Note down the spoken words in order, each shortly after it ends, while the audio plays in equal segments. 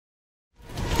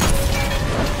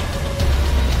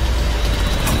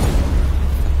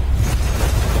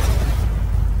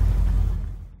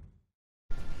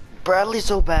Bradley's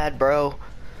so bad, bro.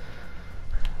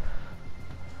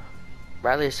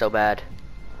 Bradley's so bad.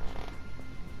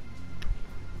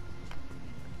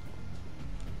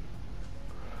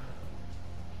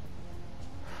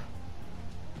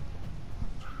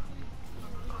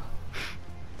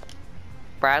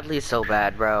 Bradley's so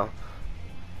bad, bro.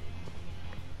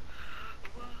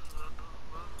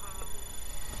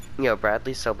 Yo,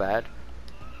 Bradley's so bad.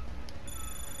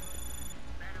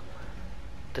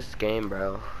 This game,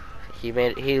 bro. He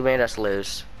made us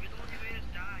lose.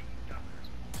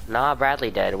 Nah,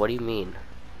 Bradley dead. What do you mean?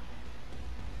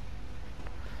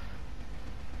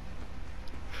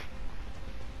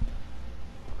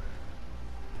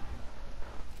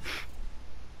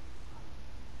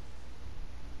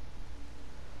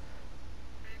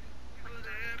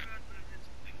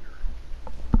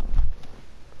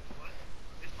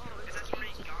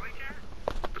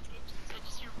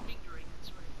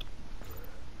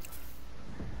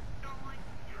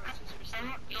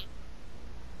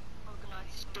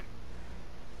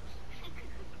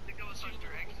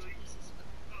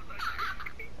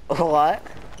 What?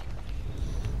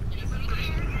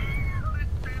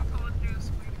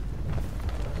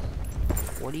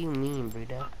 What do you mean,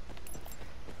 Buddha?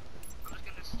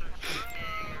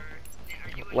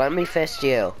 Let me fist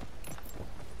you.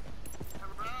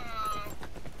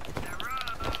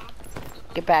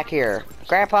 Get back here.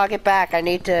 Grandpa, get back. I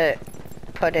need to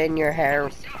put in your hair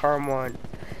hormone.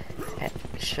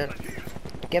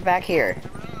 Get back here.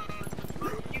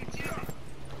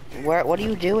 What are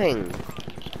you doing?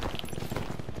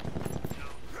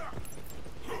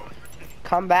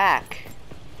 Come back.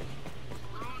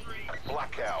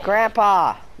 Blackout.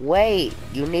 Grandpa, wait.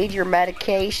 You need your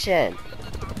medication.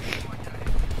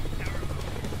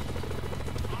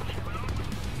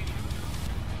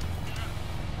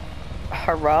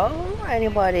 Hello?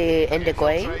 Anybody in the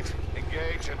glade?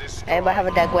 Anybody have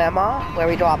a dead grandma? Where are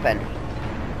we dropping?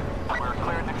 We're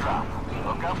cleared to drop.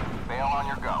 Look up, bail on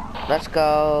your go. Let's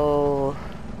go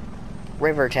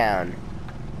Rivertown.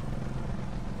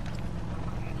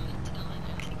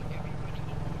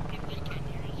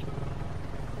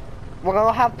 We're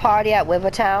gonna have a party at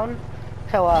Rivertown,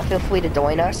 so feel free to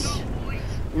join us.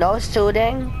 No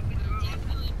shooting.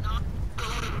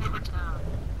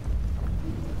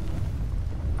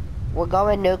 We're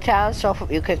going Nuketown, so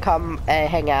you could come and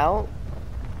hang out.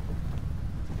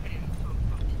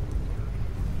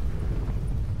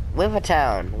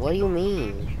 Rivertown, what do you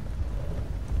mean?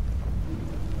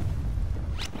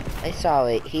 I saw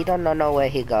it. He don't know where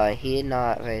he going. He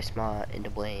not very smart in the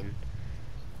brain.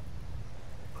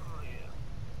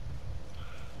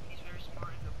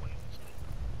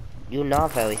 You're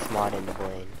not very smart in the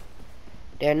brain.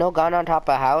 There are no gun on top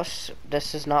of a house.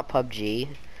 This is not PUBG.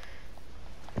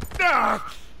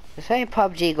 This ain't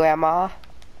PUBG, Grandma.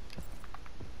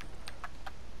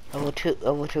 Over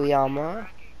to Yama.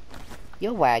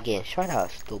 You're wagging. Shut up,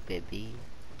 stupid bee.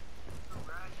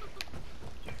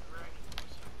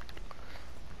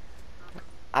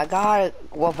 I got a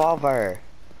revolver.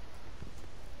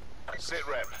 Sit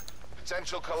rep.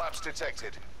 Potential collapse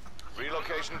detected.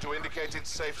 Relocation to indicated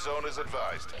safe zone is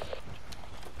advised.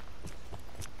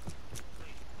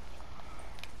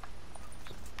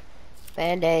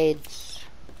 Band-aids.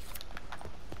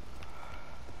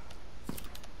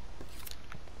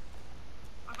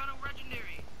 I got a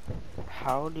legendary.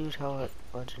 How do you tell it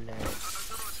legendary?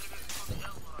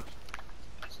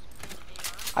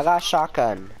 I got a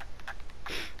shotgun.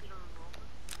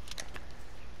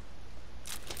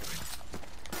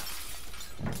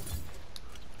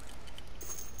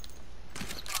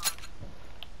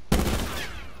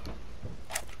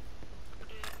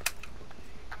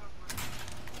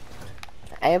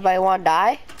 Anybody want to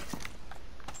die?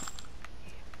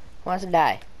 Who wants to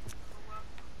die?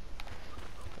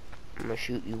 I'm gonna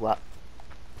shoot you up.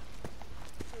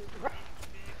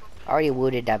 I already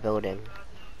wounded that building.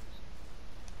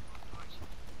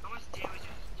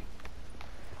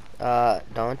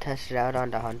 Don't test it out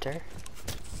on the hunter.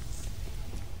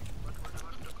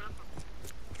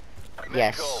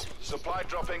 Yes. Supply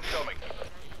drop incoming.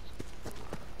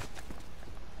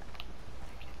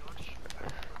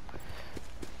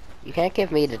 You can't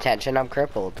give me detention, I'm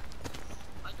crippled.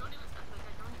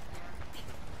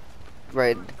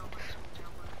 Right.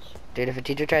 Dude, if a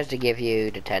teacher tries to give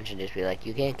you detention, just be like,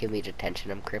 you can't give me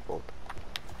detention, I'm crippled.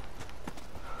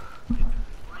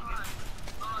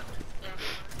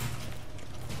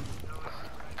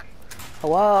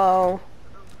 Hello?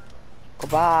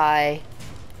 Goodbye.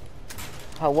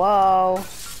 Hello?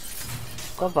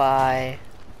 Goodbye.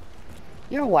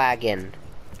 You're wagging.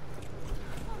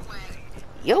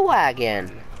 You're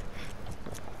wagging.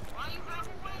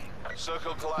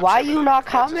 Circle collapse Why you imminent. not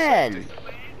Get to coming? safety.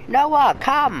 Noah,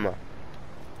 come!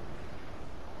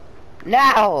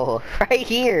 Now! Right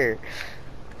here!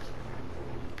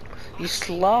 You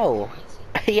slow.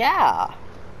 Yeah!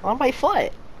 On my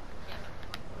foot.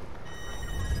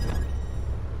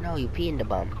 No, you pee in the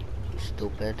bum.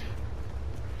 Stupid.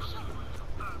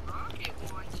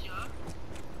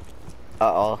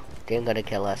 Uh-oh. They're gonna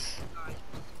kill us.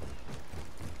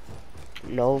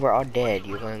 No, we're all dead.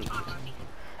 You're going...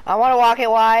 I wanna walk it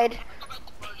wide!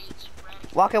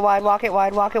 Walk it wide, walk it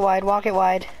wide, walk it wide, walk it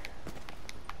wide.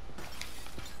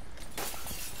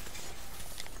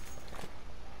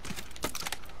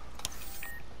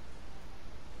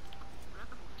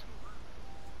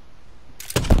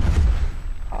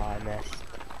 Oh, I missed.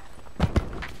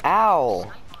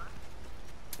 Ow!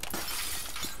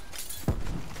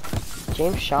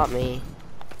 James shot me.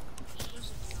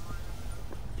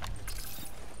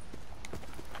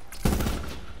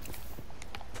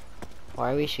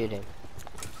 Why are we shooting?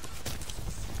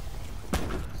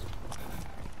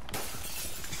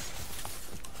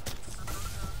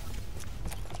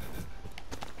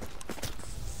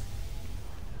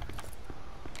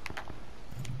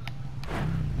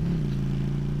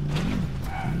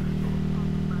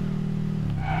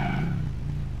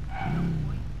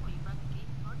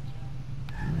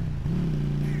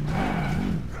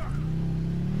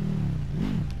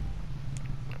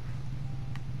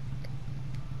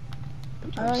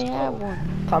 I already have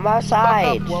one. Come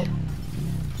outside. Well,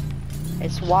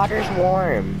 It's water's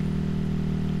warm.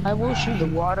 I will shoot the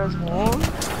water's warm.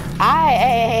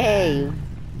 Hey,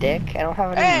 dick. I don't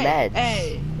have any meds.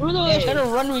 Hey, who the hell is trying to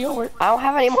run me over? I don't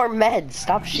have any more meds.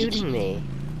 Stop shooting me.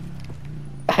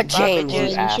 James, you You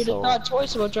should have asshole. thought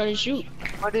twice about trying to shoot.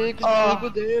 My dick is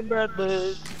bigger than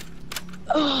Bradley.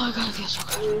 Oh, I gotta get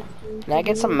so good. Can I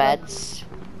get some meds?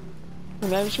 I'm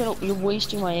just gonna. You're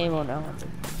wasting my ammo now.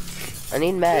 I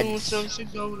need meds.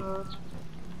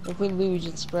 If we lose,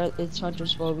 it's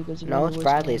Hunter's fault because No, it's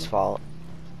Bradley's fault.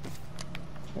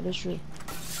 That is true.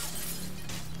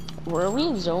 Where are we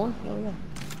in zone? Oh yeah.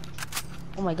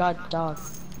 Oh my god, dog.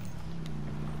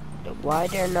 Why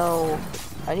there no...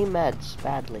 I need meds,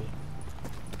 badly.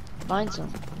 Find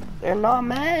some. They're not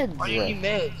meds. Why do you need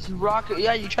meds? You rocket,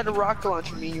 yeah, you tried to rocket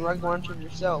launch me, you rocket launch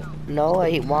yourself. No,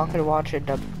 I walk and watch it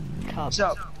the tub. What's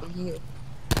up? I'm here.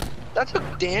 That took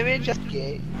damage? That's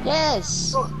gay.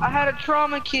 Yes! Oh, I had a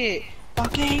trauma kit.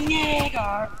 Fucking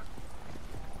nigger.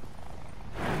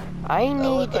 I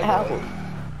need help.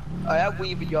 I have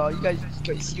weaving, y'all. You guys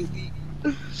see me.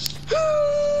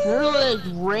 You're like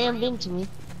rammed into me.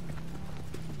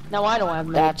 Now I don't have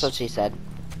meds. That's what she said.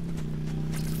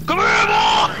 Come here,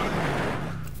 boy!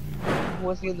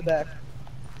 What's in the back?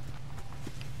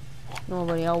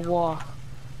 Nobody, I'll walk.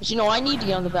 But you know, I need to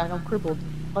get on the back. I'm crippled.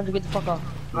 Hunter, get the fuck off.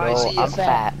 I No, see you. I'm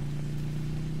fat.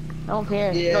 I don't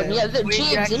care. Yeah, No,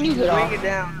 James, then you get bring off. it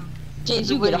down. James,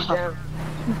 you Bring get it off. down.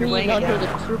 Bring Bring it it under down. the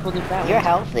crippled and fat You're one.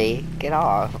 healthy. Get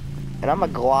off. And I'm a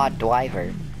quad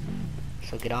driver.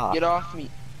 So get off. Get off me.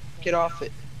 Get off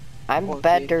it. I'm a Okay.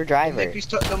 better driver.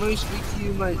 Let me speak to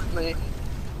you, my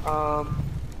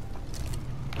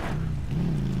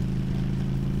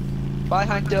Bye,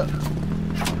 Hunter.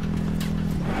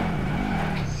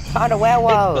 Found a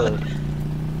werewolf.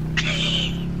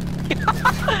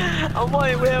 I'm on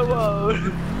a railroad.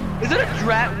 Is that a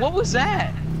drat? What was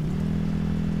that?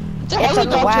 It's a It's on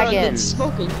the helicopter wagon. that's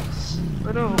smoking.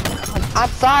 I know. I'm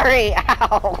sorry.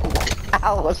 Ow.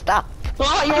 Ow, stop.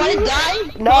 Oh, you wanna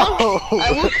die? No.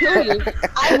 I will kill you.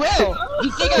 I will.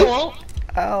 You think I won't?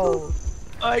 Oh.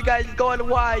 Alright, guys, going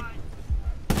wide.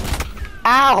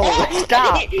 Ow.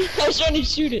 Stop. I was trying to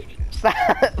shoot it. Stop.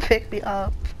 Pick me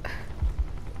up.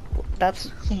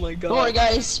 That's... Oh my god. Don't worry,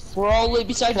 guys. We're all the way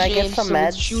beside Can I James, get some so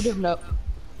let's meds? shoot him up.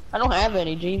 I don't have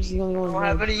any. James is the only I one. don't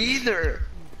have any either.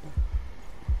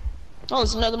 Oh,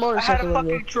 there's another I had a motorcycle over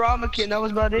there. fucking trauma kit and that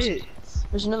was about it.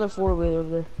 There's another four-wheeler over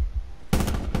there.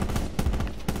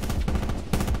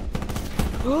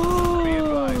 Be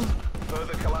advised.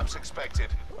 Further collapse expected.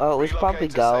 Oh, we should probably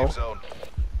Relocate to go. safe zone.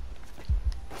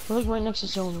 We're like right next to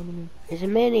zone. What do you mean? It's a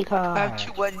mini car. I have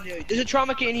two legendary. There's a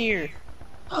trauma kit in here.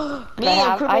 Me,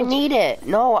 I I'm crippled. I need it.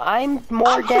 No, I'm more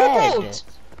I'm dead. crippled.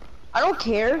 I don't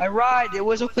care. I ride. It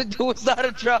was not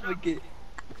a trauma kit.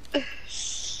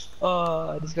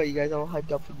 I just got you guys all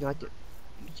hyped up for nothing.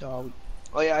 Sorry.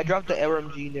 Oh yeah, I dropped the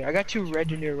LMG in there. I got two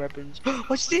legendary weapons.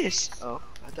 What's this? Oh,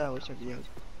 I thought it was something else.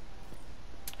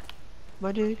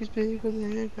 My dick is bigger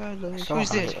than God. So Who's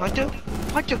this? hungry. Hunter?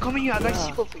 Hunter, come in here. I got a Yeah.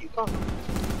 sequel for you. Come.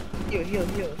 Here.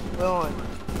 Well on.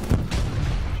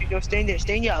 No, stand there.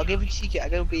 Stand there. I'll give you a secret. I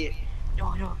gotta be it.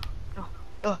 No.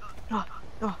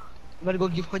 I'm gonna go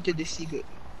give Hunter the secret.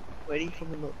 Ready?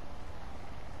 From the look.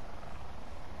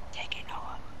 Take it,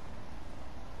 Noah.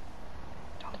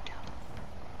 Don't tell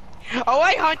him. Oh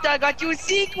wait, Hunter, I got you a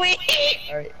secret!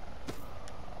 Alright.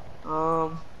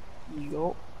 Here you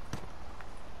go.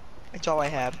 That's all I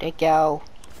have. Thank you.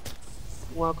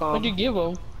 Welcome. What'd you give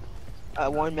him?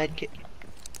 One med kit.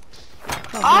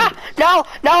 Ah! No!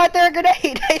 No, I threw a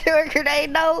grenade! I threw a grenade,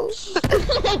 no!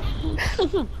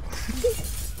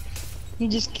 He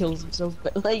just kills himself.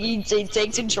 Like, he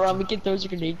takes a trauma kit, throws a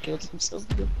grenade, kills himself.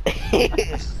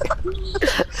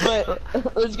 But,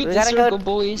 let's get We the gotta circle, go-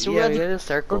 boys. Yeah, we gotta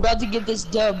circle. We're about to get this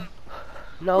dub.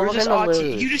 No, We're we're just gonna on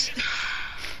lose. you just...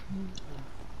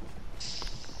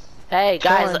 Hey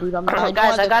guys, Sorry, dude, I'm guys,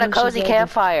 glad I got a the cozy punch is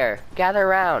campfire. Gather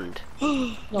around.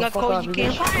 No, Got fuck cozy off, you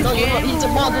campfire, No, yeah. it's a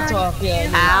Molotov, yeah.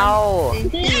 Ow!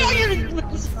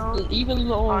 Even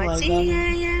though, oh my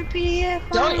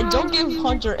god. Don't give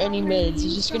Hunter any meds,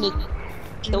 he's just gonna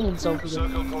kill himself with it.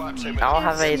 Circle collapse I don't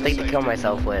have anything to kill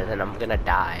myself with, and I'm gonna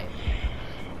die.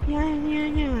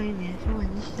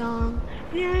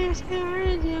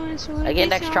 I get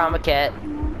next trauma kit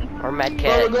or med Bro,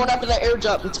 kit. we're going after that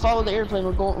airdrop. Let's follow the airplane.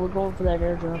 We're going for that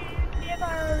airdrop.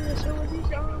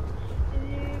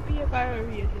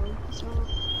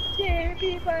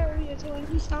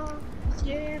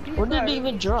 Where did it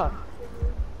even drop?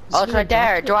 Oh, it's right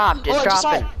there. It dropped. It's Oh, it just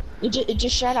dropping. shot. It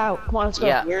just shot out. Come on, let's go.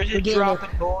 Yeah. Where's We're it getting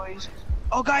dropping, boys?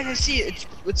 Oh, guys, I see it.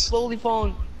 It's slowly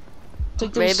falling. It's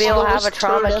like the Maybe it'll have a slowest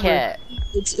trauma turd ever.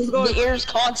 kit. The air's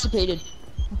constipated.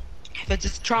 If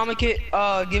it's a trauma kit,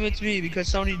 give it to me because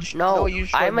somebody just No, you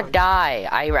I'm a die.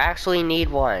 I actually need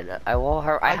one. I will.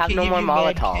 I have no more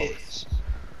Molotovs.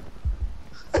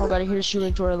 Oh god, I hear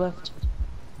shooting to our left.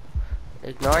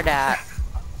 Ignore that.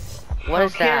 What I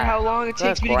is don't care that? how long it Is that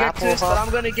takes me to get to grapple this, but hook?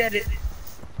 I'm gonna get it.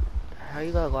 How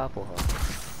you got a grapple hook?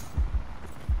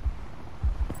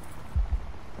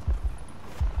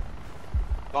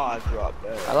 Oh, I dropped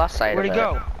that. I lost sight Where'd of it it.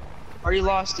 go? Already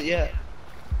lost it, yeah.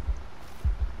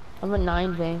 I'm at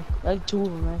 9 bang. I have 2 of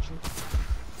them actually.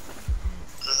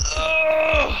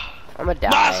 I'm a My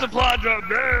die. supply drop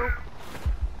down.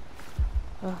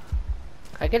 Can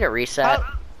I get a reset?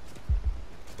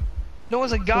 No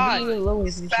one's a We're god. even lower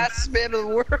He's the than shit. fastest man in the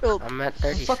world. I'm at I'm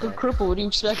 36. fucking crippled. What do you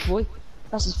expect, boy?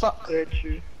 That's as fuck. That's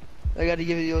true. I gotta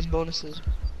give you those bonuses.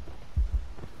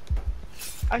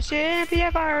 I should be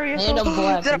a fire. And I'm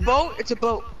Is that a boat? It's a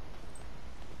boat.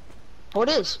 Oh, it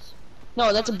is.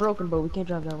 No, that's a broken boat. We can't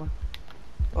drive that one.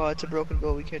 Oh, it's a broken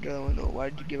boat. We can't drive that one. No, why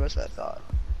did you give us that thought?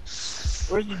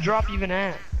 Where's the drop even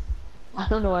at? I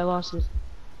don't know. I lost it.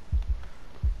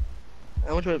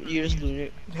 I went to you just blew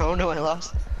it. I don't know. I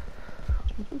lost.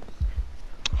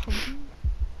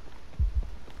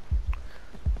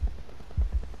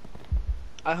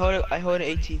 I heard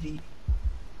an ATV.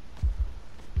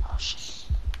 Oh shit.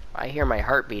 I hear my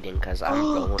heart beating because I'm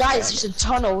Oh, almost guys, dead. there's a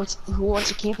tunnel. Who wants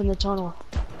to camp in the tunnel?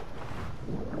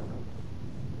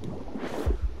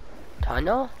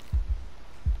 Tunnel?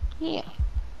 Yeah,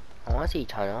 I want to see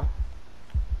tunnel.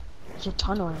 there's a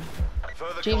tunnel. In there.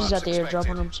 Further James is at the collapse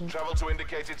airdrop expected. 100%. Travel to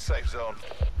indicated safe zone.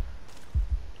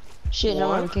 Shit, no,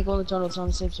 What? we can't go in the tunnel. It's on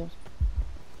the safe zone.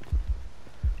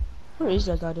 Where is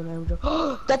that goddamn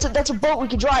airdrop? that's a boat we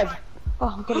can drive. Oh,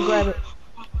 I'm gonna grab it.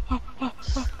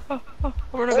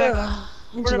 We're in the back.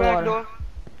 Into We're the in the back water. door.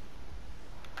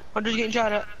 Hunter's getting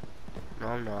shot at. No,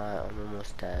 I'm not. I'm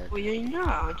almost dead. Well, you're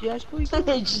not. Yes, please.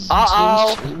 Just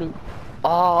Uh-oh. change-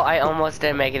 Oh, I almost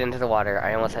didn't make it into the water.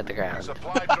 I almost hit the ground.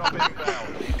 Supply drop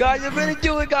inbound. Guys, I'm gonna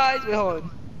do it, guys. Wait, hold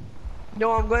on.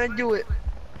 No, I'm gonna do it.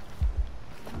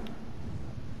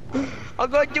 I'm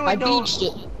gonna do it. I No, beached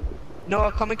it.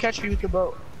 Noah, come and catch me with your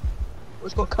boat.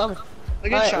 Let's go. Coming. I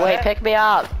get Alright, shot Wait, at. pick me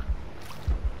up.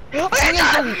 I got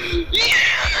shot.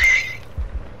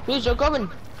 Please, I'm coming.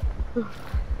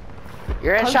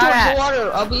 You're in Come shot towards the at.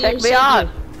 water. I'll be Pick there me up.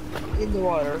 In the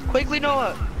water. Quickly,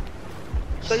 Noah.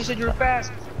 So you said you were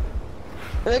fast.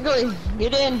 Quickly,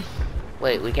 get in.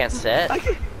 Wait, we can't sit? I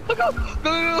can. Look up.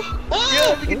 Go. Ah!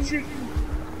 Yeah, we can shoot.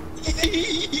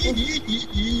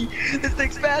 This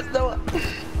thing's fast, Noah.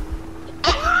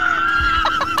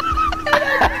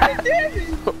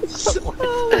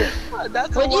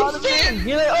 That's a When you lot of think, damage.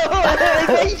 you're like, oh,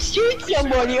 I can shoot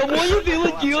somebody. I want to feel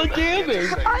like you're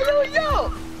damage. I don't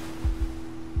know.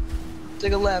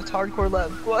 Take a left, hardcore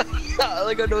left. What?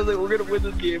 Like I know that we're gonna win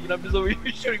this game, and I'm just over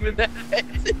here shooting with that.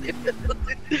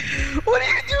 What are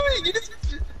you doing? You just.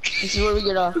 This is where we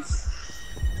get off. We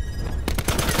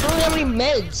don't have any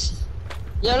meds.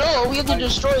 Yeah, no, we have to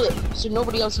destroy it so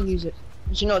nobody else can use it.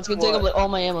 But you know, it's gonna take up like all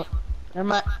my ammo. Never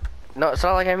mind. No, it's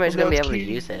not like anybody's No, gonna be it's able to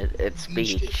key. use it. It's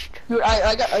beached. Dude,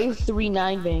 I have 3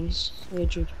 9 bangs,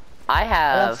 Richard. I I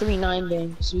have have 3 9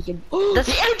 bangs, so we can. the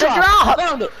airdrop! drop! I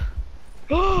found it!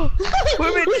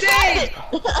 We're insane!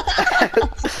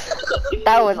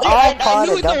 That was Dude, all I part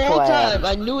knew of it the the whole plan. time.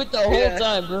 I knew it the whole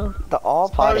time, bro. The all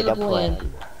part of the plan.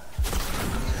 plan.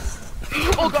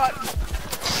 Oh god!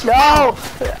 No!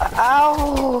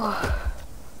 Ow!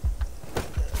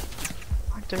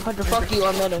 Hunter, fuck you,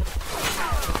 I'm meta.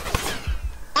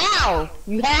 Ow!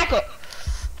 You hacker!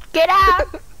 Get out!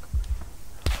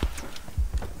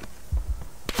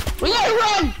 We gotta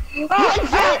run! Run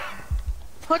for it!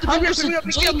 Hunter, Hunter,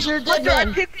 James, you're a dead Hunter, I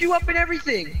man. picked you up and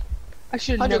everything. I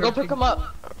should Hunter, never go pick him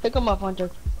up. Pick him up, Hunter.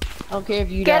 I don't care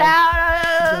if you Get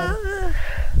die. out!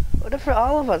 What if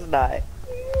all of us die?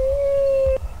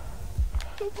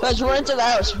 Guys, run into the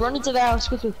house. Run into the house,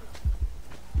 quickly.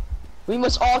 We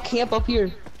must all camp up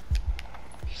here.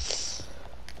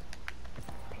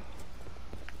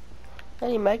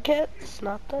 Any medkits?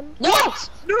 Nothing? No!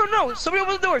 No! Somebody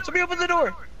open the door! Somebody open the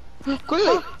door! Quickly!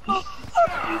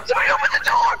 Somebody open the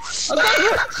door!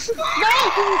 No!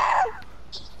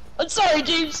 I'm sorry,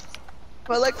 James.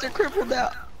 My legs are crippled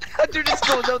now. Hunter just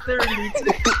goes out there and loots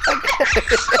it.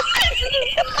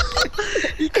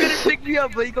 He couldn't pick me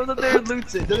up, but he goes out there and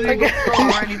loots it. Doesn't even go throw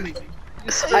or anything.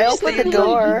 I opened the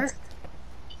door.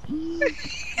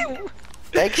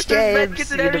 Thanks, There's James.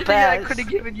 medkits and You're the everything that I best. could have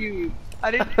given you.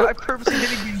 I purposely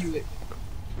didn't give you it.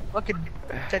 Fucking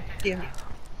damn it.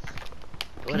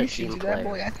 What Can a you shoot team that player.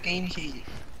 boy? That's game cheating.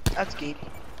 That's game.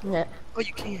 Yeah. Oh,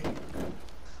 you can.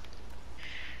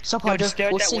 Stop, No, Hunter. just stare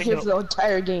at We'll that sit here for window. the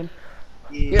entire game.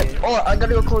 Yeah. Yeah. Oh, I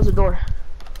gotta go close the door.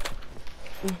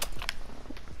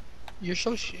 You're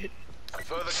so shit.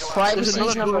 Further Privacy another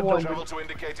is number door, 1. Travel to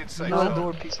indicated safe Another zone.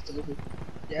 door piece of delivery.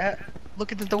 Yeah.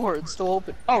 Look at the door. It's still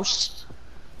open. Oh, shit.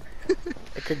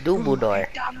 It's a double door.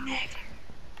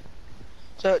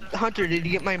 So, Hunter, did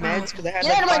you get my meds? Because I had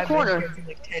Get out of my 5 corner. medkits and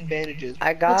like 10 bandages.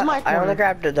 I got. my I only corner?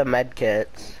 grabbed the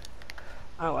medkits.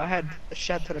 Oh, I had a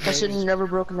shit ton of I should have bandages. never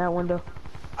broken that window.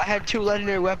 I had 2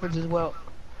 legendary weapons as well.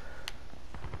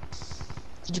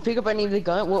 Did you pick up any of the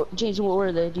gun? What, James, what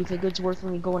were they? Do you think it's worth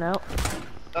me going out?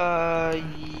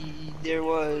 There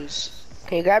was.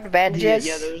 Can you grab the bandages?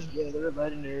 There were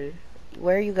legendary.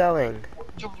 Where are you going?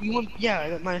 You want? Yeah,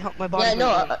 I got my body. Yeah,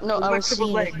 no, no, Look at I my was crippled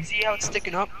seeing leg. it. You see how it's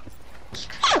sticking up?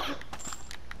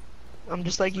 I'm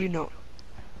just like you know.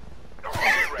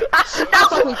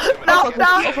 No!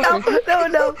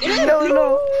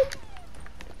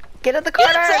 Get in the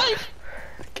corner! Inside!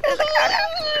 Get in the corner!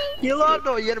 You don't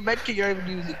know. You had a medkit. You're not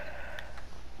even using.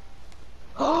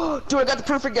 Oh, dude, I got the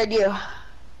perfect idea.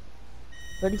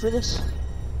 Ready for this?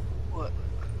 What?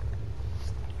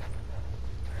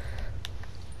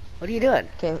 What are you doing?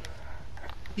 Okay.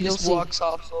 He You'll just see. walks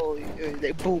off slowly.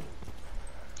 They boom.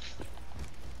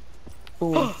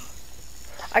 Boom.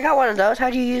 I got one of those.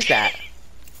 How'd you use that?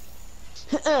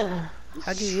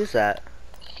 How'd you use that?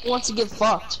 Wants to get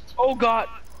fucked. Oh God.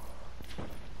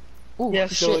 Ooh,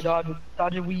 Yes, go shit.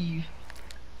 dodge and weave.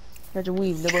 Had to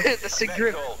weave, nibble. The sick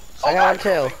grip. I got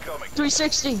one too.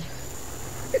 360.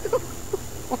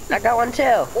 I got one too.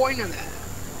 Boing on that.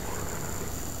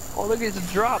 Oh look, it's a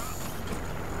drop.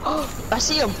 Oh, I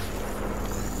see him.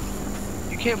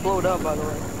 You can't blow it up, by the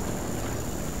way.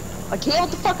 I can't. What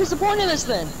the fuck is the point of this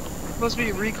then? It's supposed to be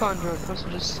a recon drone. It's supposed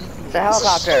to just see people. It's a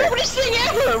helicopter. Stupidest thing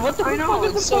ever. What the I know, fuck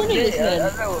is it's the so point of this gay. then? I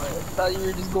know. I thought you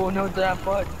were just going out to have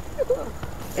fun.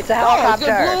 It's a Oh, I was gonna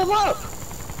blow helicopter. him up.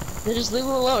 They just leave him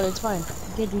alone. It's fine. You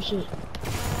can't do shit.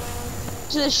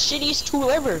 It's the shittiest tool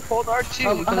ever. Hold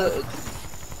R2.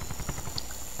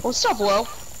 What's up, Will?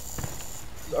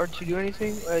 Does R2 do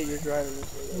anything? Oh, you're driving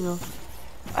this way. No,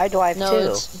 I drive no, too.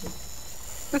 it's.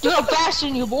 Dude, I'm faster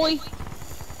than you, boy.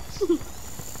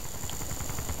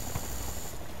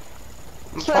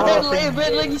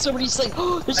 Red leg and somebody's like,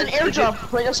 oh, there's an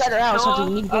airdrop right outside our house. Hunter,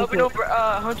 we need to go for it.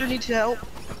 Hunter needs help.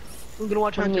 I'm gonna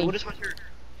watch What do you Hunter. mean?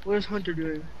 What is Hunter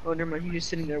doing? Oh, never mind. He's just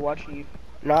sitting there watching you.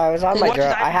 No, I was on Hey, my watch drone.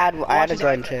 his I had Watch a his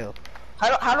drone iPad. too.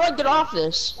 How do I get off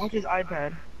this? Watch his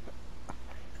iPad.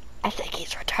 I think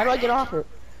he's How do I retarded. get off it?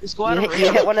 Just go out of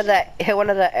You hit one of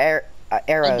the arrows.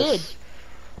 I did.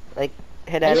 Like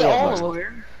hit I any did of all them. of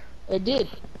them. I did.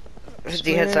 Did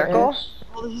you hit circle?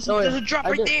 Oh, there's Oh, a yeah. drop I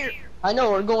right did. there. I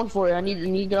know, we're going for it. I need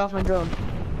to get off my drone.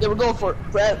 Yeah, we're going for it.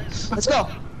 Brad, let's go.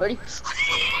 Ready?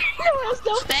 That's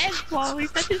so fast, Polly.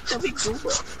 That's just something cool.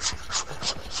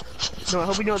 No, I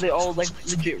hope we know they all like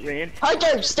legit ran.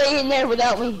 Hunter, stay in there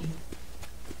without me.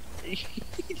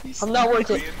 I'm not worth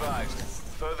Be it. advised.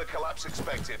 Further collapse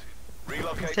expected.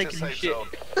 Relocate to Taking safe shit. zone.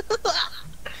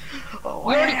 Oh,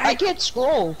 We already, I can't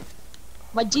scroll.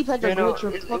 My D-pad's Yeah, like no,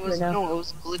 glitched it right was now. no, it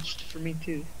was glitched for me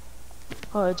too.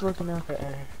 Oh, it's working now.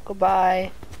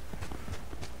 Goodbye.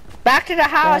 Back to the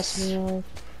house.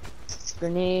 Glass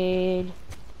grenade.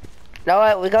 No,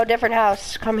 what? We go different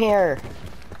house. Come here.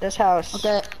 This house.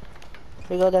 Okay.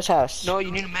 We go this house. No,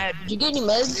 you need a med. Did you get any You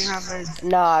meds? have meds.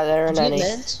 Nah, there aren't Did you any.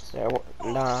 get meds?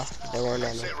 Nah, there weren't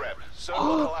any. Sit rep.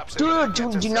 Circle collapse Dude, imminent.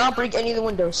 Get to do not safety. break any of the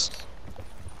windows.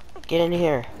 Get in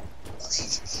here.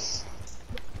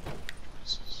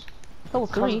 Level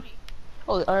 3.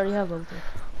 Oh, I already have level 3.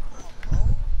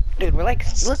 Dude, we're like,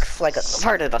 looks like a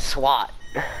part of the SWAT.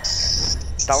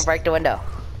 Don't break the window.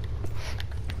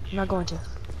 I'm not going to.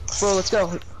 Bro, let's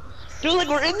go. Dude, like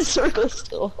we're in the circle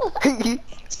still.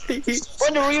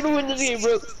 Wonder we're gonna win this game,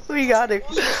 bro. We got it.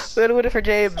 We're gonna win it for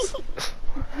James.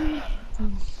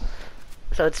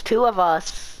 So it's 2 of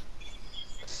us.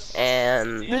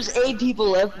 And There's 8 people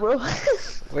left, bro.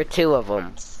 we're 2 of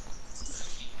them.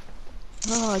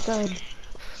 Oh my god.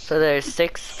 So there's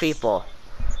 6 people.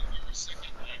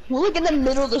 We're like in the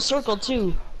middle of the circle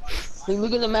too. Like,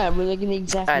 look at the map. We're like in the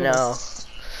exact I middle. know.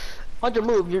 Hunter,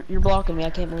 move. You're blocking me. I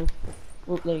can't move.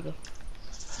 Oh, there you go.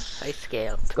 I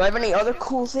scaled. Do I have any other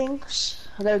cool things?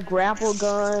 I got a grapple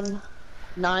gun.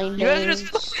 9 You guys days.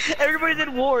 just everybody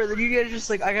did war, then you guys just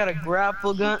like I got a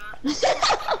grapple gun.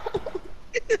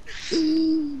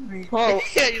 Oh,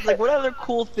 Yeah, he's like what other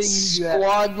cool things you have?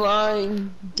 squad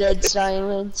line, dead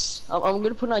silence. I'm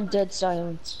gonna put on dead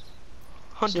silence.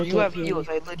 Hunter, you Okay, have okay. heals.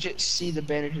 I legit see the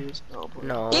bandages. Oh, boy.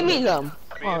 No. Give me them.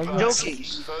 Be Oh, advised. joking.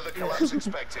 Further collapse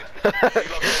expected. Relocate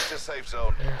to safe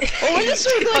zone. Oh, we're in the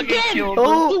circle Fucking again. killed,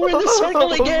 Oh, We're in the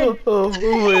circle again. Oh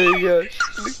my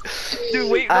gosh.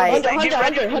 Dude, wait, I- no, get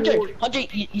ready. Hunter,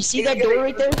 you see that door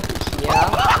right there?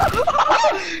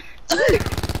 Yeah.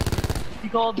 He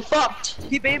called. You fucked.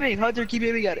 Keep aiming, Hunter. Keep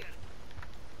aiming at it.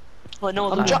 Well,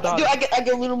 no, I'm it's dude, dog. I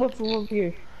get a little bit from over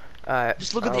here. Alright.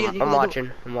 Just look at the- I'm watching.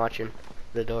 I'm watching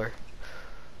the door.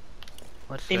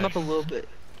 What's Aim this? up a little bit.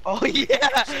 Oh yeah.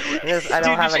 I don't Dude,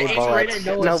 have you any should aim right bullets. at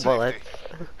Noah's No safety. bullets.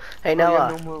 Hey Oh, you Noah,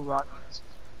 have no more rockets.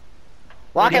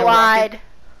 walk you it have a rocket? wide.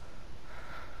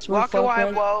 Walk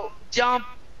away, whoa. Jump.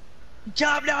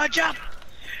 Jump, Noah, jump.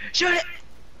 Shoot it.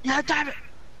 Yeah, time it.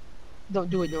 Don't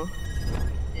do it, Noah.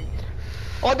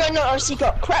 Oh, I got another RC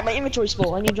car. Crap, my inventory's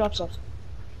full. I need to drop stuff.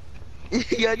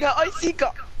 Yeah, no, I see.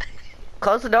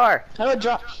 Close the door. How do I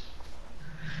drop?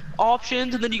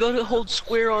 Options, and then you go to hold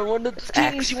square on one of the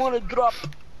things X. you want to drop.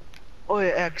 Oh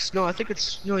yeah, X. No, I think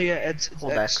it's no, yeah, it's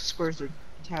Hold X. X. Squares are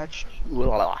attached.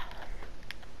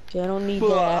 Okay, I don't need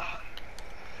that.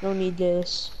 Don't need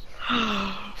this.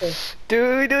 Okay.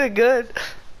 Dude, we're doing good.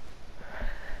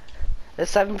 There's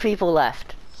 7 people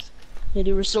left. Yeah,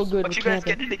 dude, we're so good. But We're you guys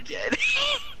camping. get it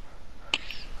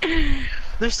again.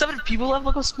 There's 7 people left.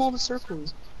 Look how small the circle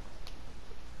is.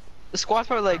 The squad's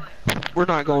probably like, we're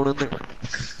not going in there.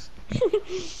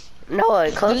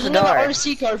 Noah, close There's the another door.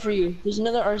 RC car for you. There's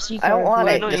another RC car. I don't want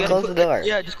for it. you. No, you Just gotta close the door.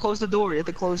 Yeah, just close the door. You have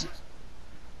to close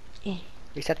it.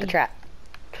 Reset the trap.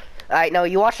 Alright, no,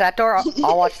 you watch that door.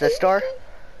 I'll watch this door.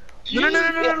 No.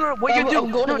 What you I'm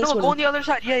do? going No, to this no, one. go on the other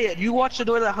side. Yeah. You watch the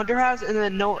door that Hunter has, and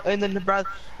then no, and then Brad,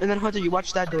 and then Hunter, you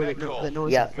watch that door that no, that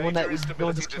Noah's Yeah. the one that Major no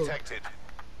one instability just killed. detected.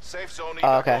 Safe zone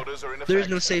Oh, okay. evac orders are in There is effect.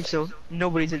 no safe zone.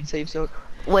 Nobody's in safe zone.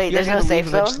 Wait, You there's guys no gotta safe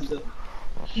leave zone? eventually,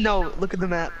 though. No, look at the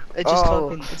map. It's just Oh,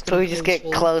 fucking. It's so we just get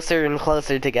full. closer and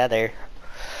closer together.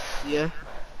 Yeah.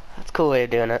 That's a cool way of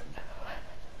doing it.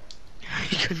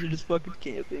 Because you're just fucking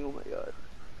camping. Oh my god.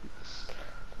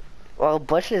 Well,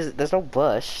 there's no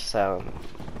bush, so.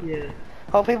 Yeah.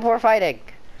 Oh, people were fighting.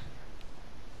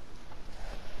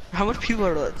 How much people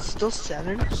are left? Still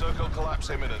 7? Circle collapse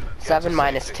imminent. Get 7 to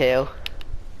minus safety. 2.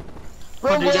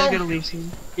 Hunter, you guys gotta leave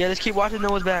soon. Yeah, let's keep watching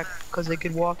Noah's back. Because they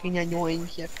could walk in annoying.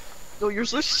 Yeah. No, you're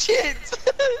so shit.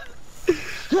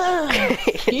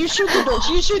 You shoot the door.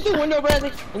 You shoot the window,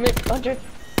 Bradley. I mean, Hunter.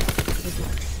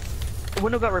 The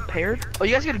window got repaired? Oh,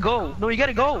 you guys gotta go. No, you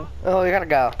gotta go. Oh, we gotta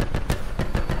go.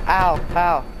 Ow,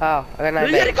 ow, ow. I got No, an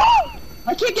you gotta idea. go!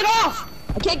 I can't get off.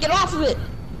 I can't get off of it.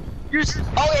 You're s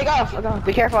Oh, yeah, I got off. I got off.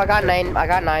 Be careful, I got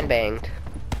 9 banged.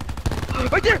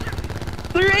 right there!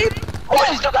 38! Oh,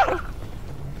 you still got him!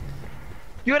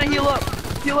 You gotta heal up.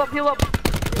 Heal up, heal up.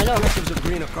 I know.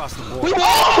 We won!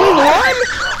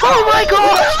 Oh my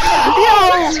god! Yo!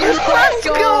 Let's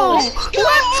go!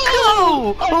 Let's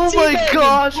go! Oh my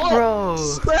gosh,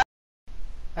 bro!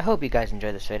 I hope you guys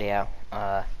enjoyed this video.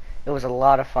 It was a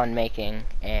lot of fun making,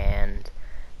 and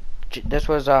this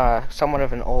was somewhat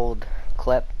of an old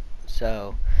clip,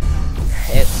 so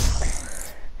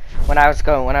when I was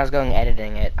going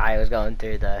editing it, I was going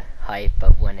through the hype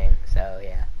of winning. So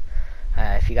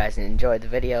yeah, if you guys enjoyed the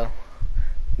video,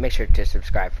 make sure to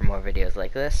subscribe for more videos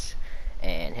like this,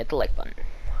 and hit the like button.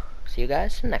 See you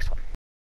guys in the next one.